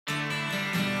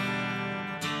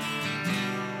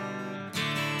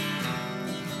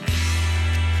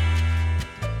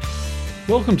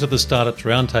Welcome to the Startups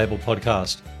Roundtable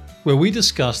podcast, where we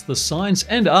discuss the science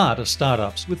and art of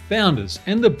startups with founders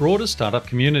and the broader startup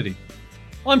community.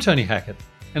 I'm Tony Hackett,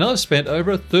 and I've spent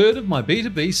over a third of my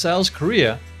B2B sales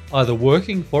career either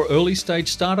working for early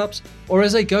stage startups or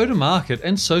as a go-to-market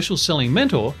and social selling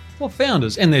mentor for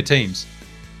founders and their teams.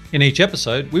 In each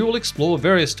episode, we will explore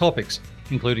various topics,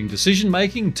 including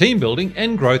decision-making, team building,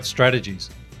 and growth strategies.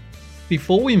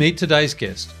 Before we meet today's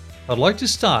guest, I'd like to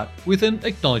start with an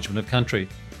acknowledgement of country.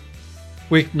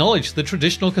 We acknowledge the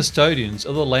traditional custodians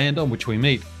of the land on which we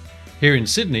meet. Here in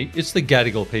Sydney, it's the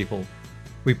Gadigal people.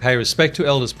 We pay respect to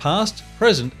elders past,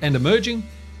 present, and emerging,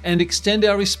 and extend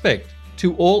our respect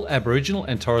to all Aboriginal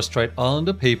and Torres Strait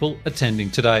Islander people attending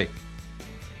today.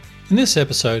 In this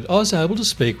episode, I was able to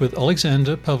speak with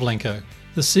Alexander Pavlenko,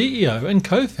 the CEO and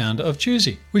co-founder of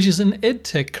Choosy, which is an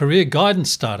edtech career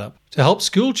guidance startup to help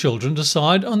school children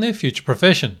decide on their future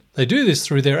profession. They do this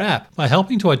through their app by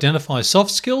helping to identify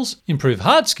soft skills, improve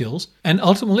hard skills, and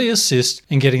ultimately assist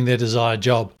in getting their desired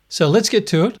job. So let's get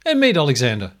to it and meet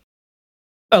Alexander.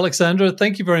 Alexander,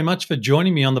 thank you very much for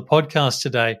joining me on the podcast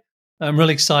today. I'm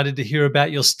really excited to hear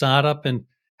about your startup and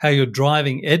how you're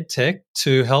driving edtech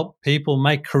to help people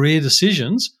make career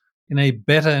decisions in a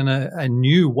better and a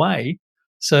new way.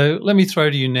 So let me throw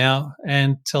to you now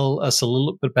and tell us a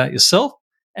little bit about yourself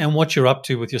and what you're up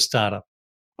to with your startup.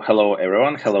 Hello,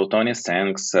 everyone. Hello, Tony.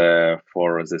 Thanks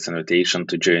for this invitation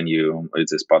to join you with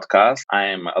this podcast.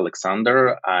 I'm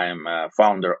Alexander. I'm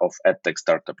founder of edtech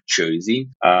startup Choosy.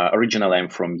 Originally, I'm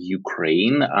from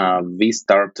Ukraine. We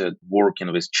started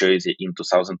working with Choosy in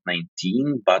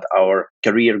 2019, but our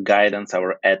career guidance,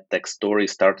 our edtech story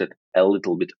started a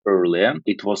little bit earlier.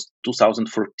 It was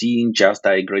 2014, just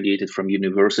I graduated from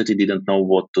university, didn't know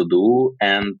what to do.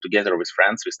 And together with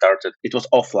friends, we started, it was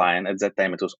offline. At that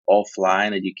time, it was offline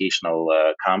educational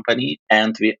company.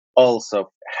 And we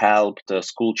also helped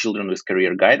school children with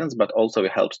career guidance, but also we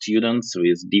helped students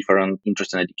with different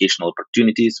interesting educational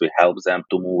opportunities. We helped them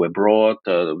to move abroad.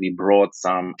 We brought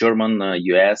some German,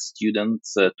 US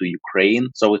students to Ukraine.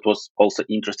 So it was also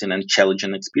interesting and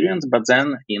challenging experience. But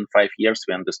then in 5 years,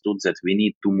 we understood that we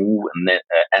need to move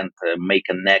and make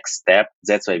a next step.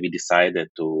 That's why we decided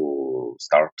to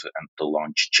start and to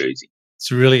launch Choosy.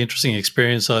 It's a really interesting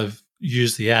experience. I've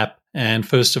used the app. And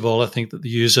first of all, I think that the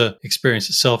user experience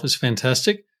itself is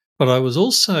fantastic. But I was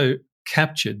also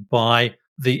captured by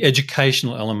the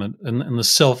educational element and the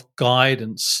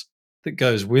self-guidance that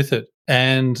goes with it.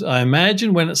 And I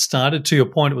imagine when it started, to your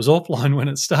point, it was offline when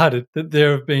it started, that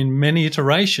there have been many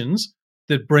iterations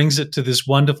that brings it to this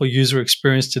wonderful user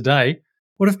experience today.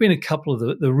 What have been a couple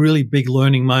of the really big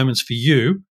learning moments for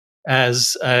you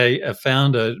as a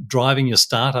founder driving your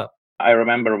startup? I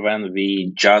remember when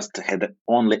we just had the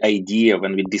only idea,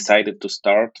 when we decided to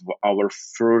start, our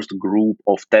first group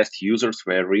of test users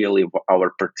were really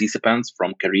our participants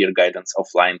from Career Guidance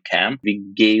Offline Camp. We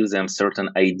gave them certain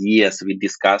ideas. We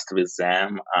discussed with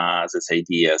them these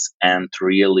ideas, and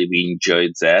really we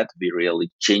enjoyed that. We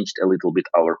really changed a little bit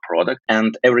our product.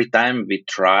 And every time we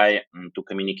try to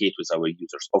communicate with our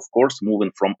users, of course,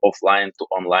 moving from offline to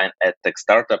online edtech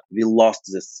startup, we lost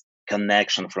this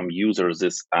connection from users,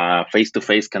 this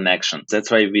face-to-face connection. That's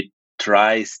why we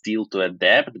try still to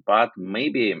adapt, but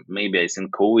maybe I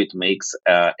think COVID makes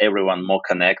everyone more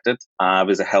connected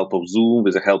with the help of Zoom,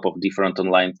 with the help of different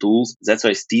online tools. That's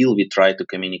why still we try to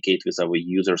communicate with our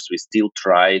users. We still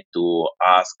try to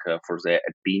ask for their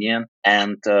opinion.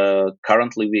 And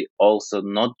currently we also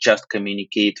not just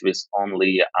communicate with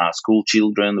only school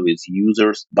children, with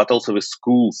users, but also with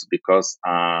schools, because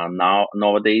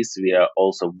nowadays we are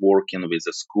also working with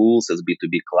the schools as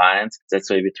B2B clients.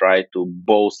 That's why we try to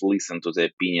both listen to the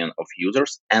opinion of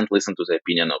users and listen to the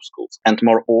opinion of schools. And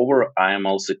moreover, I am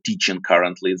also teaching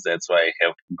currently. That's why I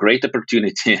have great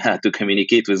opportunity to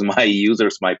communicate with my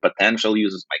users, my potential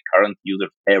users, my current users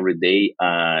every day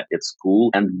at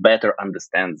school, and better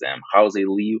understand them, how they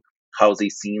live, how they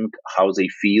think, how they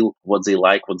feel, what they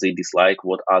like, what they dislike,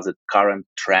 what are the current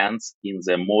trends in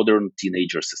the modern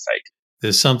teenager society.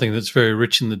 There's something that's very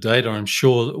rich in the data, I'm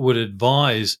sure, that would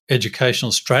advise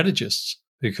educational strategists,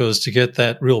 because to get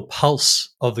that real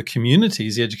pulse of the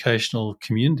communities, the educational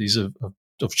communities of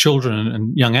children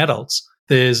and young adults,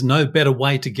 there's no better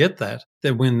way to get that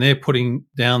than when they're putting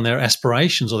down their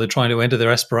aspirations or they're trying to enter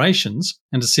their aspirations,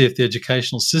 and to see if the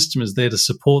educational system is there to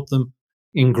support them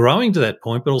in growing to that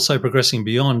point, but also progressing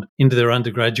beyond into their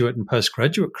undergraduate and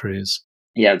postgraduate careers.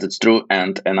 Yeah, that's true.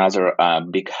 And another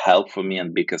big help for me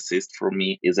and big assist for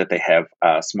me is that I have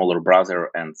a smaller brother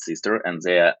and sister, and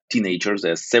they are teenagers.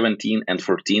 They're 17 and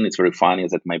 14. It's very funny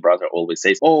that my brother always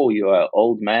says, "Oh, you are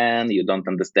old man. You don't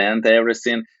understand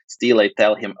everything." Still, I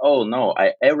tell him, "Oh no,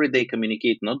 I every day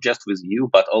communicate not just with you,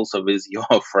 but also with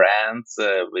your friends,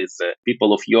 with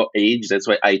people of your age. That's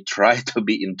why I try to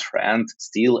be in trend.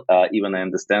 Still, even I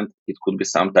understand it could be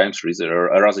sometimes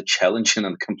rather challenging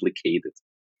and complicated."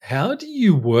 How do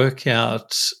you work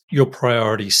out your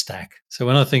priority stack? So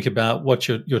when I think about what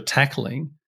you're tackling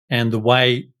and the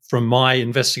way from my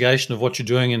investigation of what you're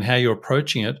doing and how you're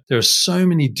approaching it, there are so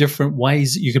many different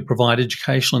ways that you could provide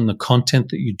education in the content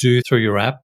that you do through your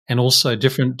app and also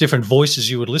different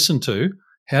voices you would listen to.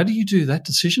 How do you do that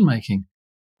decision making?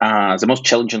 The most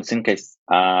challenging thing is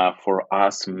for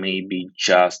us maybe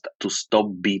just to stop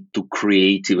being too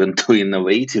creative and too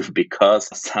innovative, because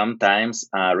sometimes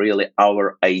really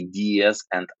our ideas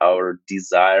and our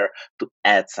desire to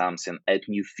add something, add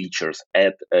new features,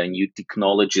 add new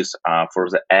technologies for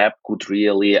the app could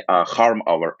really harm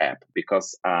our app,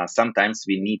 because sometimes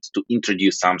we need to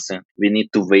introduce something, we need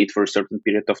to wait for a certain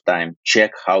period of time,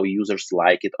 check how users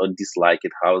like it or dislike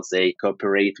it, how they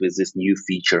cooperate with this new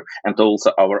feature. And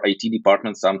also our IT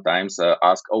department sometimes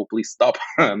ask, "Oh, please stop,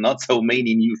 not so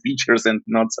many new features and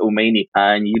not so many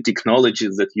new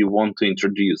technologies that you want to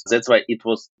introduce." That's why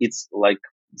it's like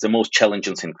the most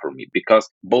challenging thing for me, because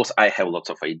both I have lots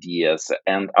of ideas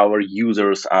and our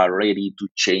users are ready to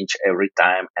change every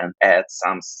time and add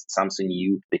something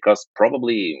new, because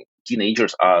probably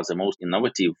teenagers are the most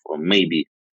innovative, or maybe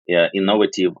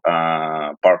innovative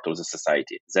part of the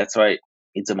society. That's why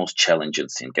it's the most challenging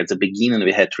thing. At the beginning,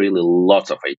 we had really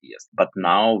lots of ideas, but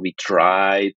now we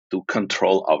try to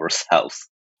control ourselves.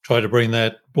 Try to bring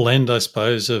that blend, I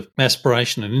suppose, of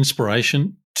aspiration and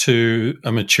inspiration to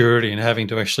a maturity and having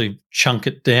to actually chunk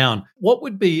it down. What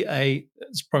would be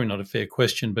it's probably not a fair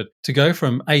question, but to go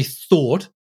from a thought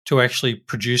to actually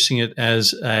producing it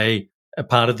as a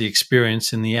part of the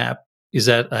experience in the app, is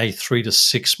that a 3 to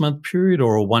 6 month period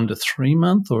or a 1 to 3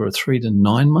 month or a 3 to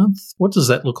 9 month? What does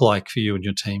that look like for you and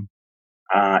your team?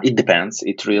 It depends.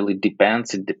 It really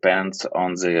depends. It depends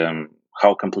on the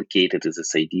how complicated is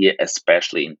this idea,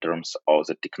 especially in terms of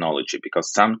the technology.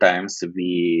 Because sometimes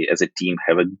we, as a team,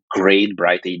 have a great,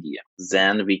 bright idea.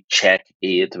 Then we check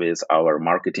it with our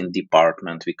marketing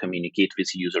department. We communicate with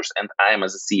users. And I am,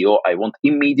 as a CEO, I want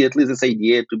immediately this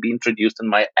idea to be introduced in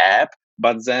my app.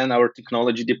 But then our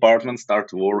technology department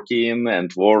starts working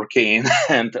and working,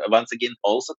 and once again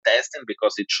also testing,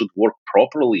 because it should work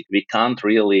properly. We can't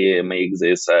really make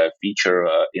this feature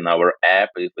in our app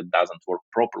if it doesn't work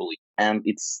properly. And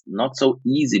it's not so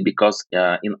easy, because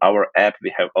in our app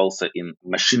we have also in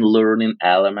machine learning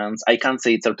elements. I can't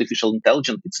say it's artificial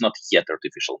intelligence. It's not yet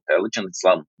artificial intelligence. It's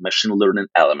like machine learning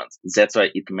elements. That's why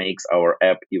it makes our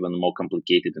app even more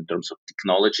complicated in terms of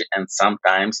technology. And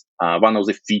sometimes one of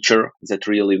the feature that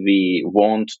really we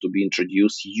want to be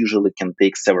introduced usually can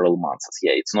take several months.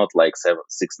 Yeah, it's not like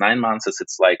 6, 9 months.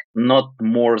 It's like not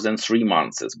more than 3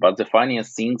 months. But the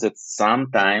funniest thing that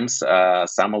sometimes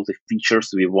some of the features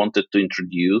we wanted to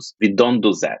introduce, we don't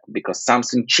do that, because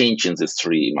something changed in these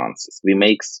 3 months. We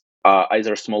make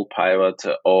either small pivot,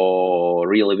 or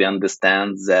really we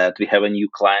understand that we have a new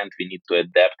client, we need to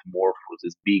adapt more for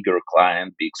this bigger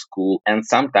client, big school, and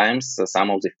sometimes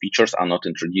some of the features are not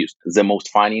introduced. The most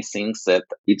funny things that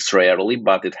it's rarely,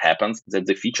 but it happens, that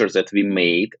the features that we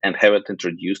made and have it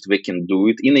introduced, we can do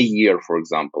it in a year, for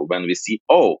example, when we see,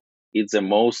 oh, it's the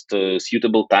most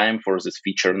suitable time for this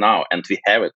feature now, and we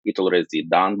have it already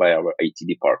done by our IT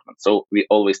department. So we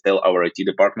always tell our IT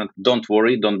department, don't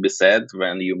worry, don't be sad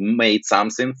when you made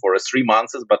something for 3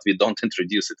 months, but we don't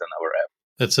introduce it in our app.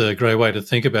 That's a great way to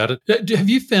think about it. Have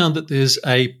you found that there's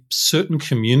a certain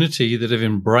community that have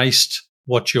embraced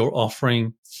what you're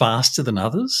offering faster than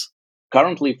others?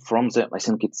 Currently, from the, I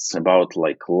think it's about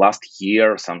like last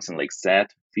year, something like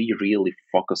that, we really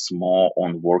focus more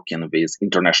on working with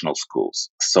international schools.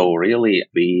 So really,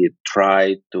 we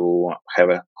try to have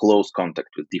a close contact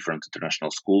with different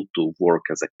international schools to work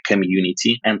as a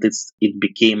community, and it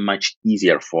became much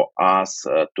easier for us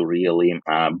to really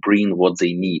bring what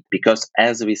they need, because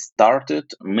as we started,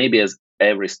 maybe as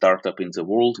every startup in the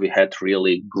world, we had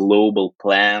really global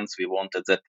plans. We wanted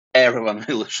that everyone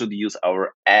should use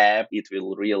our app. It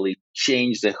will really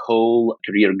change the whole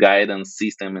career guidance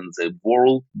system in the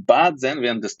world. But then we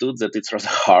understood that it's rather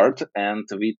hard, and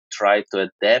we tried to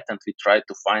adapt, and we tried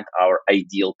to find our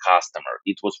ideal customer.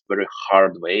 It was very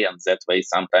hard way, and that way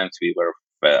sometimes we were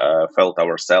felt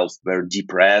ourselves very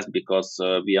depressed because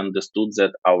we understood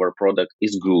that our product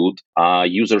is good,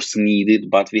 users need it,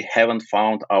 but we haven't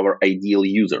found our ideal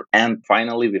user. And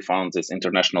finally, we found these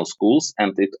international schools,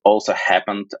 and it also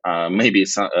happened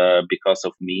because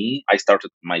of me. I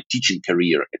started my teaching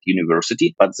career at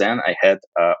university, but then I had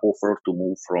an offer to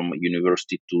move from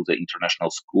university to the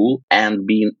international school. And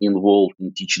being involved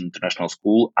in teaching international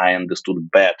school, I understood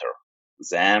better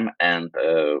them and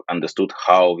understood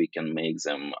how we can make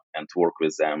them and work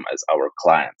with them as our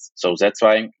clients. So that's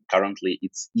why currently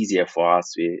it's easier for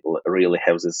us. We really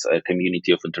have this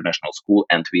community of international school,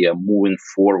 and we are moving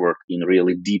forward in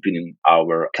really deepening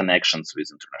our connections with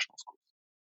international schools.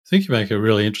 I think you make a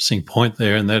really interesting point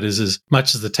there, and that is, as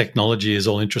much as the technology is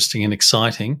all interesting and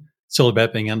exciting, it's all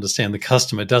about being understand the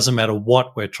customer. It doesn't matter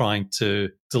what we're trying to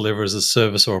deliver as a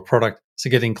service or a product. So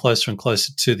getting closer and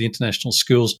closer to the international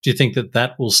schools, do you think that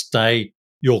that will stay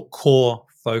your core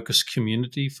focus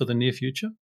community for the near future?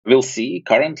 We'll see.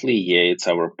 Currently, yeah, it's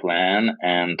our plan,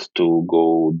 and to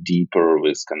go deeper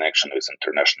with connection with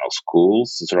international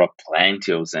schools. There are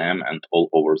plenty of them and all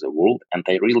over the world, and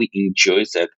I really enjoy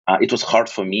that. It was hard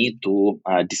for me to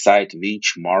decide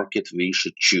which market we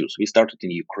should choose. We started in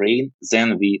Ukraine,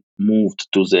 then we moved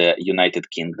to the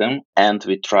United Kingdom, and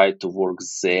we tried to work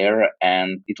there,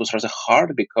 and it was rather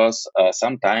hard because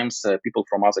sometimes people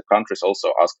from other countries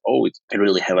also ask, "Oh, we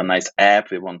really have a nice app.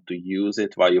 We want to use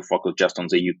it. Why you focus just on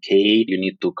the UK? You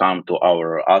need to come to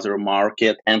our other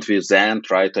market." And we then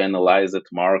try to analyze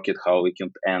that market, how we can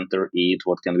enter it,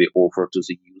 what can we offer to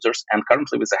the users. And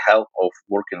currently, with the help of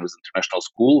working with international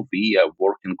school, we are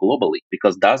working globally,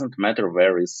 because it doesn't matter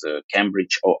where is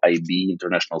Cambridge or IB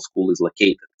international school is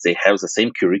located. They have the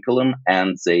same curriculum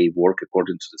and they work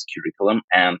according to this curriculum.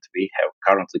 And we have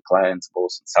currently clients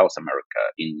both in South America,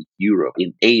 in Europe,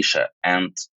 in Asia,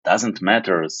 and doesn't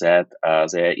matter that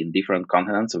they're in different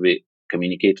continents. We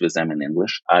communicate with them in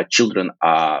English. Children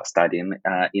are studying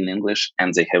in English,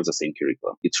 and they have the same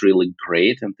curriculum. It's really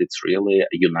great, and it's really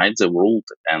unites the world,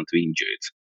 and we enjoy it.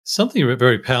 Something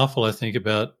very powerful, I think,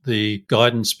 about the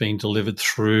guidance being delivered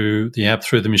through the app,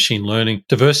 through the machine learning.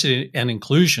 Diversity and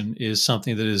inclusion is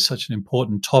something that is such an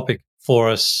important topic for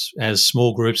us as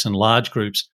small groups and large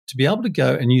groups, to be able to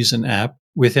go and use an app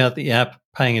without the app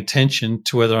paying attention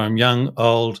to whether I'm young,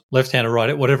 old, left-handed,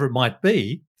 right-handed, whatever it might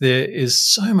be. There is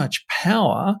so much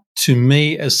power to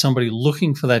me as somebody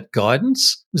looking for that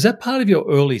guidance. Was that part of your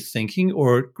early thinking,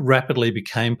 or it rapidly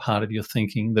became part of your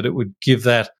thinking that it would give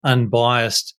that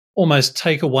unbiased, almost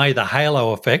take away the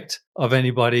halo effect of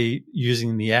anybody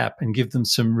using the app and give them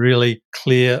some really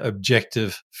clear,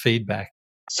 objective feedback?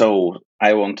 So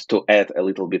I want to add a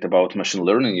little bit about machine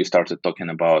learning. You started talking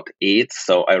about it.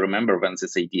 So I remember when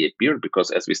this idea appeared,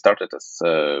 because as we started as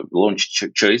launch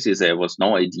choices, there was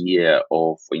no idea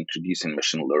of introducing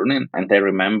machine learning. And I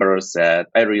remember that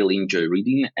I really enjoy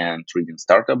reading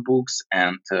startup books.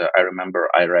 And I remember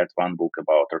I read one book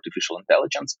about artificial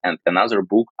intelligence and another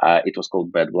book. It was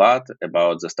called Bad Blood,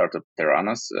 about the startup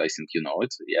Theranos. I think you know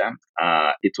it.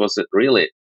 Yeah. It was a really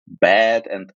bad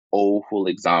and awful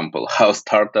example how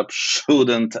startups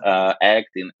shouldn't act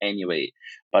in any way.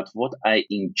 But what I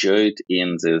enjoyed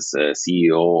in this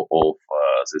CEO of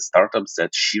the startups,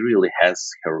 that she really has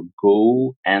her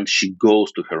goal and she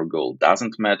goes to her goal.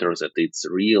 Doesn't matter that it's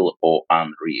real or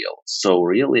unreal. So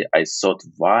really, I thought,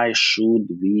 why should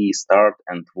we start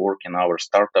and work in our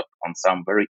startup on some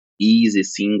very easy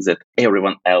things that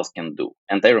everyone else can do?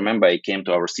 And I remember I came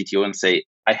to our CTO and say,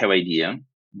 I have idea,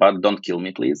 but don't kill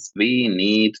me, please. We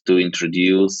need to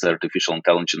introduce artificial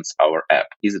intelligence our app.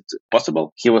 Is it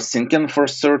possible? He was thinking for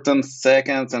certain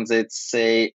seconds, and they'd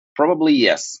say, probably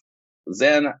yes.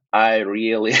 Then I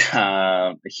really,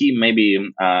 he maybe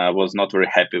was not very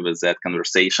happy with that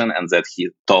conversation, and that he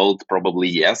told probably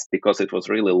yes, because it was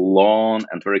really long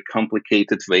and very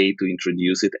complicated way to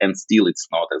introduce it. And still it's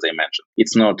not, as I mentioned,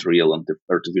 it's not real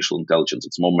artificial intelligence.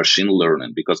 It's more machine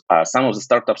learning, because some of the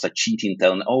startups are cheating,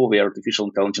 telling, oh, we're artificial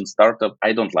intelligence startup.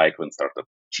 I don't like when startup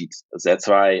cheats. That's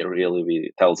why really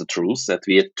we tell the truth that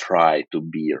we try to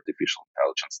be artificial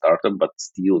intelligence startup, but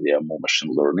still we are more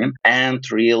machine learning. And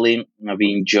really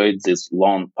we enjoyed this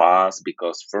long path,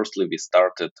 because firstly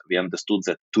we understood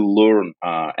that to learn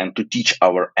and to teach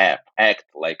our app act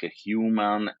like a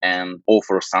human and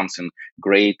offer something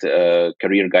great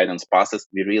career guidance passes,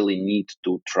 we really need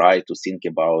to try to think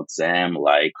about them,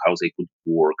 like how they could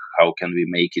work, how can we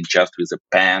make it just with a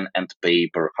pen and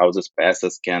paper, how these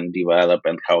passes can develop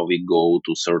and how we go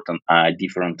to certain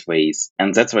different ways.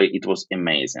 And that's why it was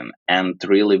amazing. And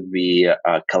really, we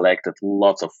collected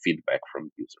lots of feedback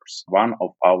from users. One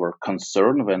of our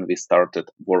concern when we started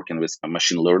working with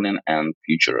machine learning and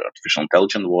future artificial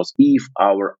intelligence was if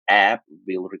our app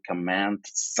will recommend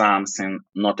something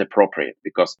not appropriate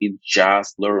because it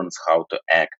just learns how to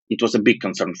act. It was a big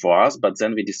concern for us, but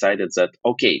then we decided that,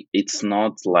 okay, it's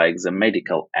not like the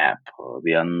medical app.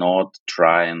 We are not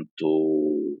trying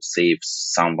to save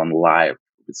someone life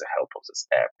with the help of this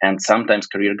app. And sometimes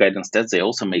career guidance tests, they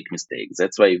also make mistakes.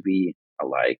 That's why we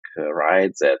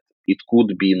write that it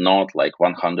could be not like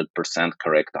 100%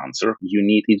 correct answer. You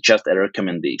need, it's just a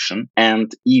recommendation.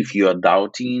 And if you are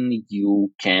doubting,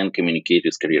 you can communicate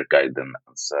with career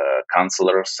guidance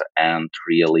counselors, and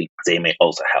really they may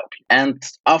also help you. And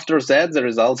after that, the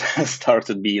results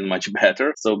started being much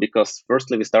better. So because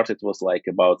firstly we started was like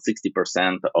about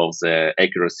 60% of the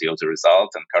accuracy of the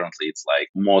results, and currently it's like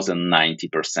more than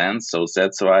 90%. So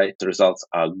that's why the results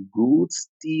are good.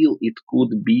 Still, it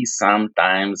could be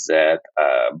sometimes that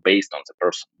based on the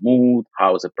person's mood,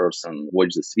 how the person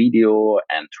watches this video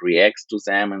and reacts to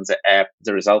them in the app,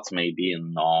 the results may be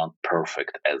not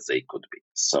perfect as they could be.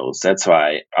 So that's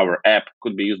why our app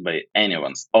could be used by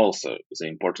anyone. Also, the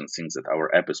important thing that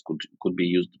our app is could be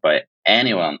used by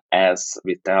anyone, as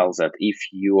we tell that if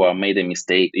you made a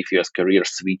mistake, if you're a career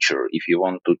switcher, if you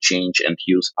want to change and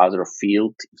use other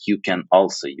field, you can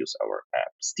also use our app.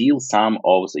 Still, some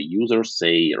of the users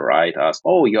say, write us,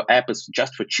 oh, your app is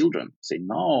just for children. Say,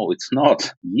 no, it's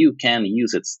not. You can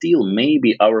use it. Still,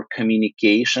 maybe our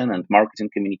communication and marketing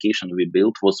communication we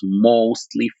built was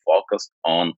mostly focused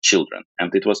on children.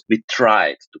 And we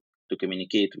tried to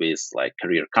communicate with like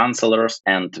career counselors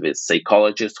and with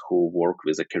psychologists who work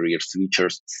with the career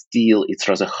switchers. Still, it's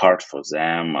rather hard for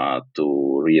them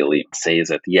to really say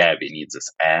that, yeah, we need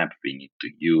this app, we need to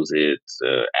use it,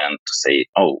 and to say,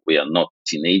 oh, we are not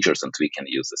teenagers and we can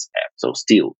use this app. So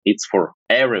still, it's for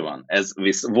everyone as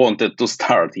we wanted to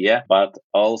start, yeah, but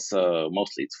also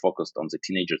mostly it's focused on the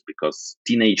teenagers because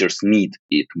teenagers need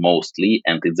it mostly,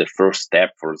 and it's the first step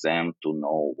for them to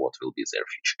know what will be their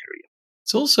future career.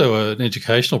 It's also an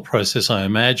educational process, I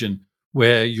imagine,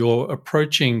 where you're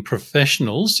approaching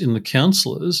professionals in the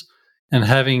counsellors and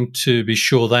having to be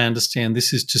sure they understand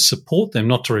this is to support them,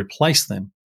 not to replace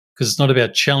them. Because it's not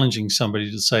about challenging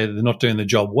somebody to say that they're not doing the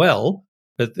job well,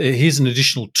 but here's an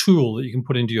additional tool that you can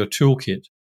put into your toolkit.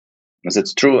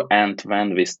 That's true. And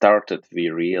when we started, we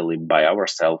really, by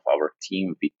ourselves, our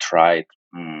team, we tried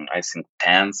I think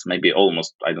tens, maybe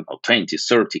almost, 20,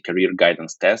 30 career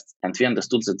guidance tests. And we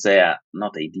understood that they are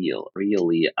not ideal.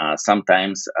 Really,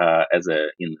 sometimes as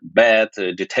in bad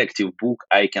detective book,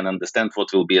 I can understand what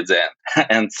will be at the end.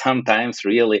 And sometimes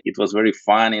really it was very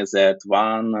funny that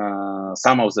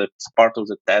some of the part of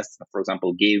the test, for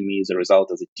example, gave me the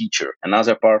result as a teacher,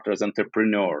 another part as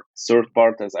entrepreneur, third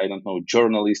part as,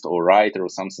 journalist or writer or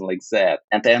something like that.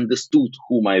 And I understood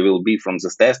whom I will be from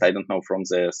this test, from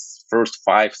the first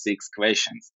 5-6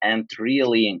 questions. And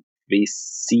really, we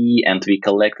see and we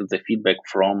collected the feedback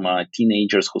from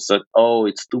teenagers who said, oh,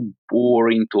 it's too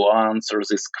boring to answer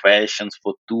these questions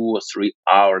for 2 or 3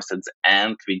 hours. At the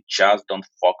end, we just don't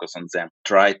focus on them.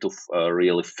 Try to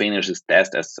really finish this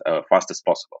test as fast as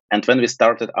possible. And when we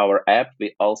started our app,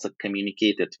 we also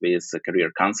communicated with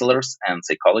career counselors and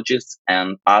psychologists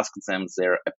and asked them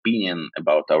their opinion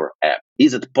about our app.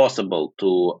 Is it possible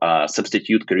to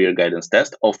substitute career guidance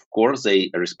test? Of course, the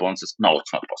response is no,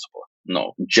 it's not possible.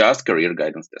 No, just career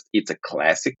guidance test. It's a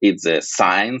classic. It's a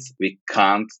science. We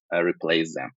can't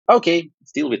replace them. Okay,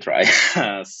 still we try.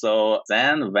 So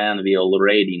then when we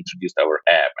already introduced our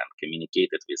app and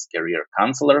communicated with career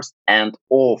counselors and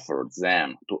offered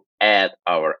them to add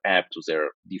our app to their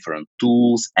different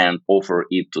tools and offer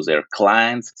it to their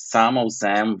clients, some of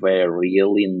them were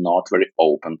really not very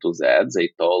open to that. They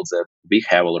told that we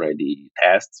have already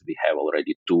tests, we have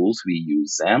already tools, we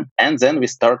use them. And then we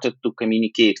started to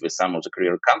communicate with some of the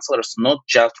career counselors, not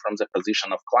just from the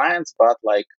position of clients, but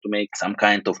like to make some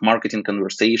kind of marketing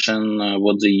conversation,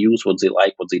 what they use, what they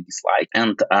like, what they dislike.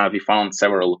 And we found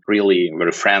several really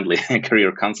very friendly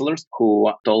career counselors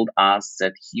who told us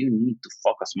that you need to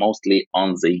focus mostly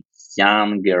on the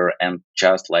younger and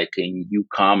just like a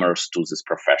newcomers to this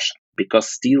profession,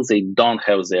 because still they don't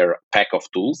have their pack of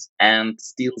tools and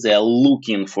still they are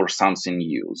looking for something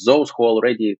new. Those who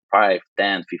already 5,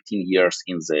 10, 15 years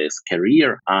in this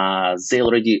career, they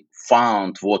already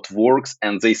found what works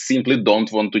and they simply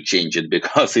don't want to change it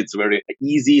because it's very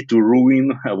easy to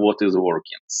ruin what is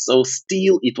working. So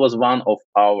still it was one of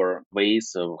our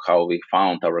ways of how we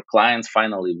found our clients.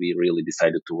 Finally, we really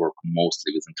decided to work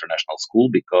mostly with international school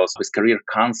because with career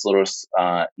counselors,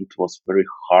 it was very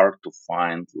hard to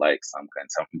find like some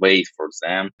kinds of way for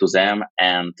them,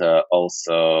 and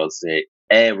also the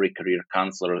every career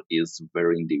counselor is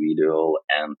very individual,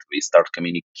 and we start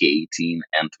communicating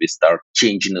and we start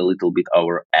changing a little bit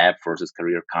our app for this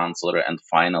career counselor. And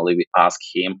finally we ask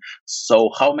him, so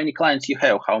how many clients you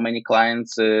have, how many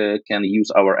clients can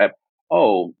use our app?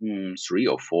 Oh, 3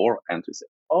 or 4. And we say,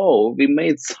 oh, we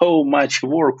made so much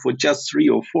work for just 3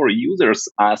 or 4 users.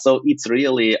 So it's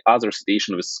really other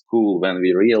situation with school when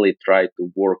we really try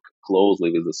to work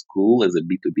closely with the school as a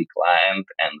B2B client,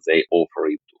 and they offer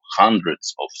it to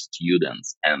hundreds of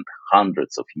students and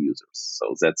hundreds of users.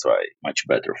 So that's why much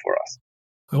better for us.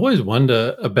 I always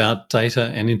wonder about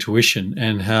data and intuition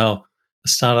and how a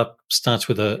startup starts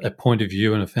with a point of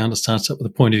view and a founder starts up with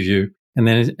a point of view. And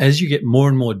then as you get more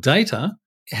and more data,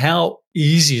 how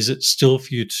easy is it still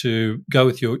for you to go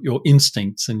with your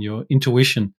instincts and your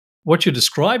intuition? What you're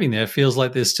describing there feels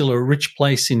like there's still a rich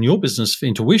place in your business for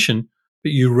intuition,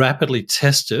 but you rapidly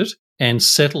test it and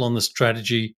settle on the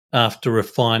strategy after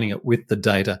refining it with the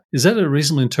data. Is that a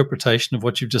reasonable interpretation of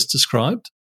what you've just described?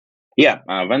 Yeah,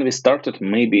 when we started,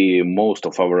 maybe most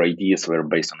of our ideas were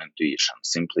based on intuition.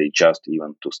 Simply just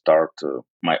even to start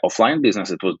my offline business,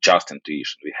 it was just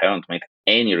intuition. We haven't made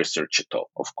any research at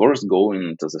all. Of course, going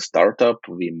into the startup,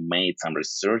 we made some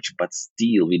research, but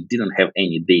still we didn't have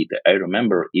any data. I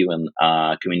remember even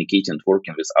communicating and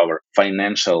working with our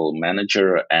financial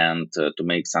manager and to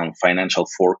make some financial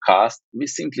forecast. We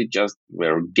simply just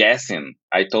were guessing.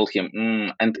 I told him,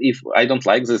 and if I don't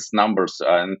like these numbers,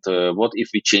 and what if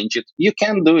we change it? You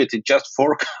can do it. It's just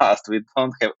forecast. We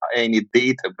don't have any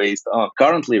data based on.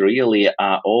 Currently, really,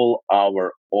 all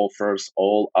our offers,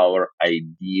 all our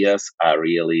ideas are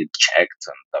really checked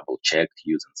and double checked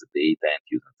using the data and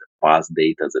using the past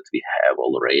data that we have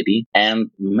already. And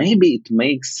maybe it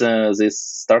makes this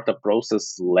startup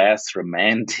process less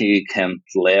romantic and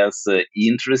less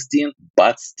interesting,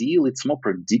 but still it's more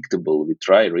predictable. We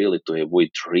try really to avoid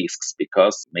risks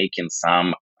because making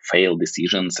some failed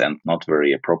decisions and not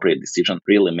very appropriate decisions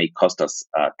really may cost us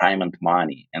time and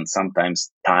money. And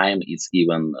sometimes time is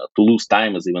even, to lose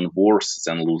time is even worse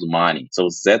than lose money. So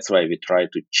that's why we try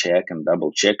to check and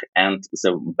double check. And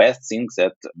the best thing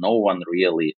that no one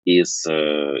really is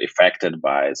affected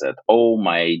by that, oh,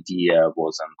 my idea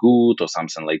wasn't good or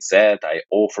something like that. I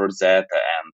offered that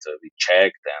and we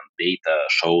checked and data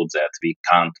showed that we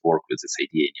can't work with this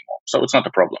idea anymore. So it's not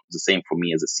a problem. The same for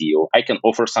me as a CEO. I can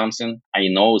offer something. I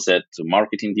know that the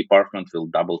marketing department will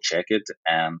double check it,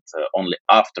 and only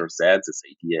after that this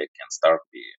idea can start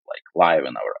be like live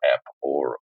in our app,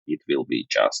 or it will be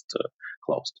just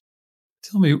closed.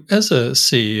 Tell me, as a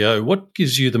CEO, what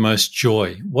gives you the most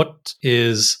joy? What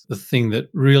is the thing that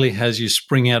really has you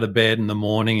spring out of bed in the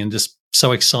morning and just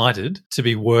so excited to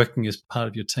be working as part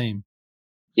of your team?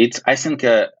 It's, I think,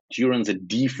 during the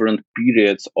different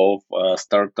periods of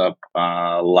startup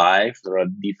life, there are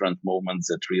different moments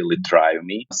that really drive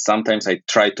me. Sometimes I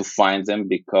try to find them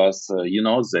because,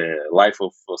 the life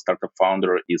of a startup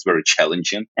founder is very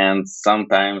challenging. And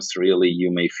sometimes really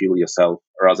you may feel yourself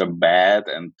rather bad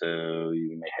and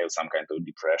you may have some kind of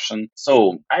depression.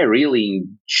 So I really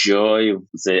enjoy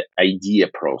the idea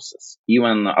process.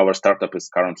 Even our startup is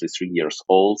currently 3 years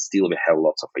old. Still, we have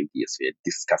lots of ideas. We are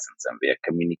discussing them. We are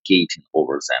communicating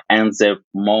over them. And the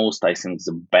most, I think,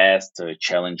 the best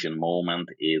challenging moment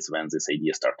is when this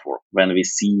idea starts work. When we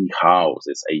see how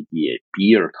this idea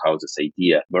appeared, how this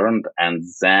idea burned, and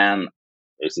then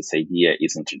this idea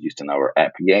is introduced in our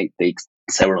app. Yeah, it takes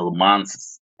several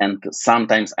months. And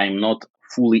sometimes I'm not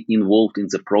fully involved in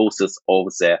the process of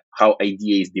the how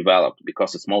idea is developed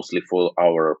because it's mostly for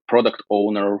our product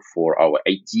owner, for our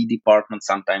IT department.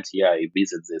 Sometimes, I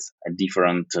visit this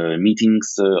different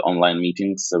meetings, online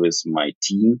meetings with my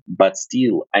team, but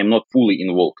still I'm not fully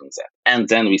involved in that. And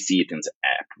then we see it in the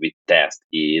app, we test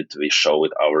it, we show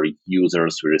it our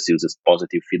users, we receive this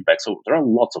positive feedback. So there are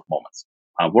lots of moments.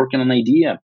 Working on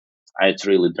idea, it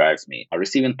really drives me.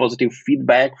 Receiving positive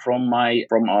feedback from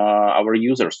our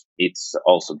users, it's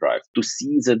also drives. To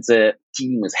see that the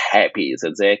team is happy,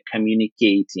 that they're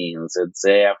communicating, that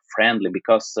they're friendly,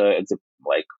 because the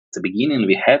beginning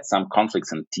we had some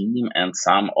conflicts in team and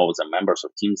some of the members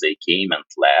of teams they came and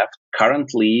left.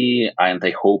 Currently, and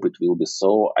I hope it will be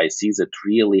so, I see that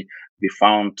really we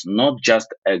found not just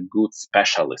a good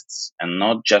specialists and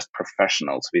not just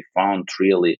professionals. We found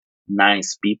really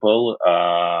nice people,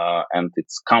 and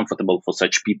it's comfortable for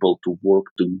such people to work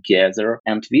together.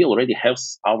 And we already have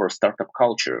our startup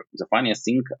culture. The funniest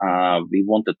thing, we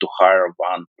wanted to hire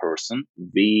one person.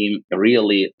 We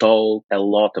really told a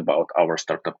lot about our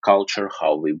startup culture,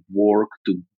 how we work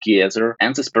together.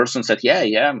 And this person said, yeah,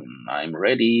 I'm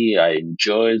ready. I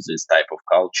enjoy this type of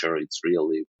culture. It's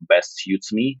really best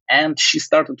suits me. And she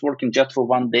started working just for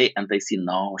one day, and I see,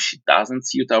 no, she doesn't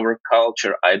suit our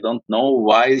culture. I don't know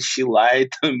why she lied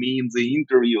to me in the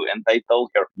interview. And I told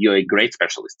her, you're a great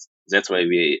specialist. That's why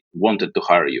we wanted to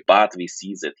hire you. But we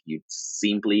see that you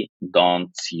simply don't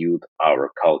suit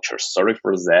our culture. Sorry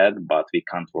for that, but we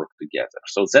can't work together.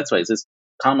 So that's why this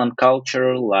common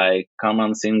culture, like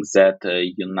common things that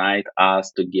unite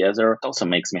us together, it also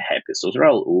makes me happy. So there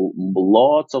are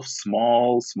lots of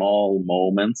small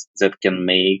moments that can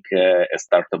make a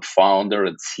startup founder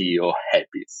and CEO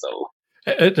happy. So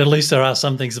at least there are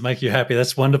some things that make you happy.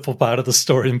 That's a wonderful part of the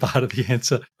story and part of the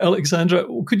answer. Alexandra,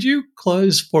 could you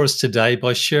close for us today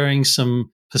by sharing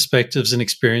some perspectives and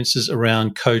experiences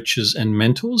around coaches and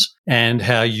mentors and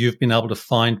how you've been able to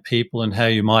find people and how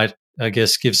you might, I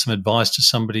guess, give some advice to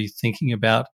somebody thinking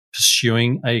about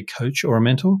pursuing a coach or a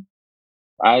mentor?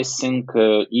 I think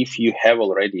if you have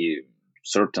already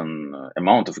certain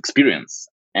amount of experience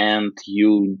and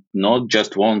you not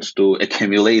just want to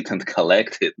accumulate and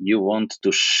collect it, you want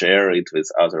to share it with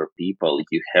other people,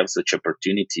 you have such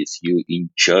opportunities, you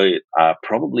enjoy it,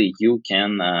 probably you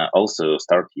can also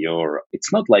start your,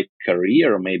 it's not like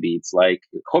career, maybe it's like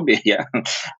a hobby. Yeah.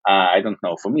 I don't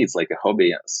know, for me it's like a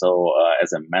hobby. So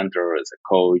as a mentor, as a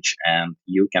coach, and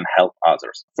you can help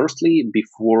others. Firstly,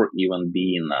 before even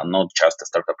being not just a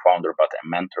startup founder but a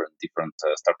mentor in different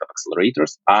startup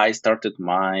accelerators, I started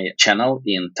my channel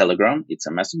in Telegram. It's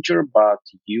a messenger, but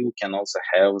you can also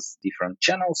have different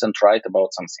channels and write about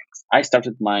some things. I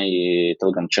started my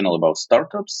Telegram channel about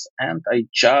startups, and I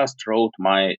just wrote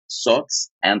my thoughts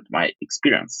and my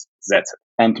experience. That's it.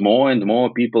 And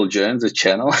more people join the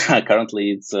channel.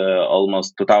 Currently, it's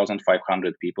almost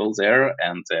 2,500 people there,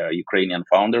 and Ukrainian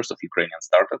founders of Ukrainian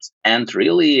startups. And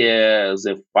really,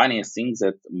 the funniest thing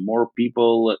that more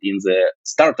people in the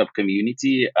startup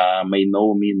community may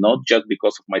know me not just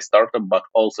because of my startup, but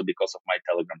also because of my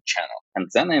Telegram channel. And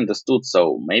then I understood,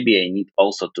 so maybe I need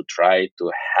also to try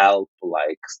to help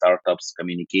like startups,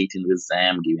 communicating with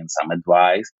them, giving some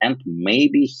advice, and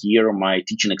maybe here my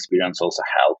teaching experience also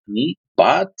helped me.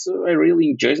 But I really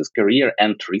enjoy this career,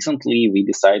 and recently we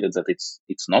decided that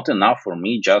it's not enough for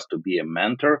me just to be a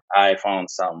mentor. I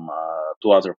found some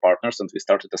two other partners, and we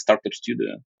started a startup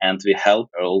studio, and we help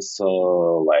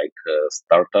also like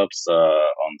startups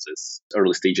on this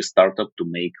early stages startup to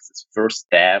make these first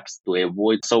steps to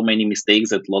avoid so many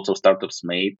mistakes that lots of startups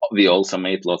made. We also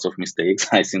made lots of mistakes,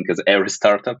 I think, as every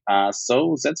startup.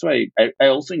 So that's why I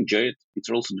also enjoy it. It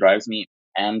also drives me.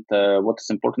 And what is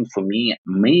important for me,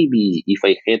 maybe if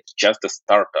I had just a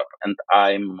startup and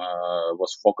I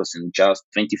was focusing just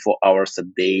 24 hours a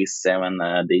day, 7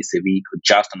 days a week,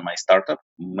 just on my startup,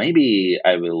 maybe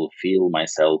I will feel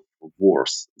myself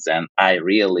worse than I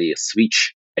really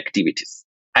switch activities.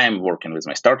 I am working with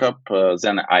my startup,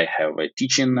 then I have a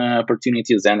teaching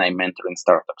opportunity, then I'm mentoring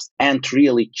startups. And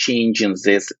really changing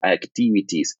these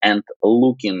activities and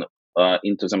looking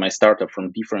into my startup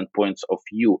from different points of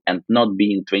view and not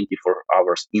being 24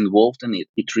 hours involved in it,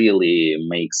 it really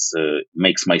makes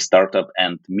my startup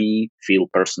and me feel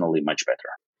personally much better.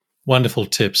 Wonderful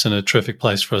tips and a terrific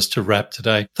place for us to wrap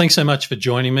today. Thanks so much for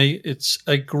joining me. It's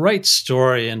a great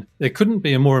story, and there couldn't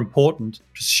be a more important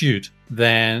pursuit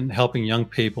than helping young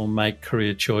people make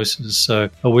career choices. So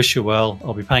I wish you well.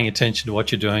 I'll be paying attention to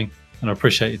what you're doing, and I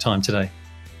appreciate your time today.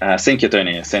 Thank you,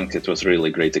 Tony. Thank you. It was really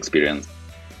a great experience.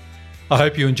 I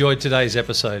hope you enjoyed today's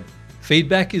episode.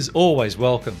 Feedback is always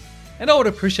welcome, and I would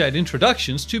appreciate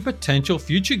introductions to potential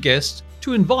future guests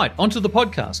to invite onto the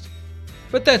podcast.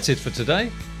 But that's it for today.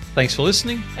 Thanks for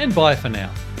listening, and bye for now.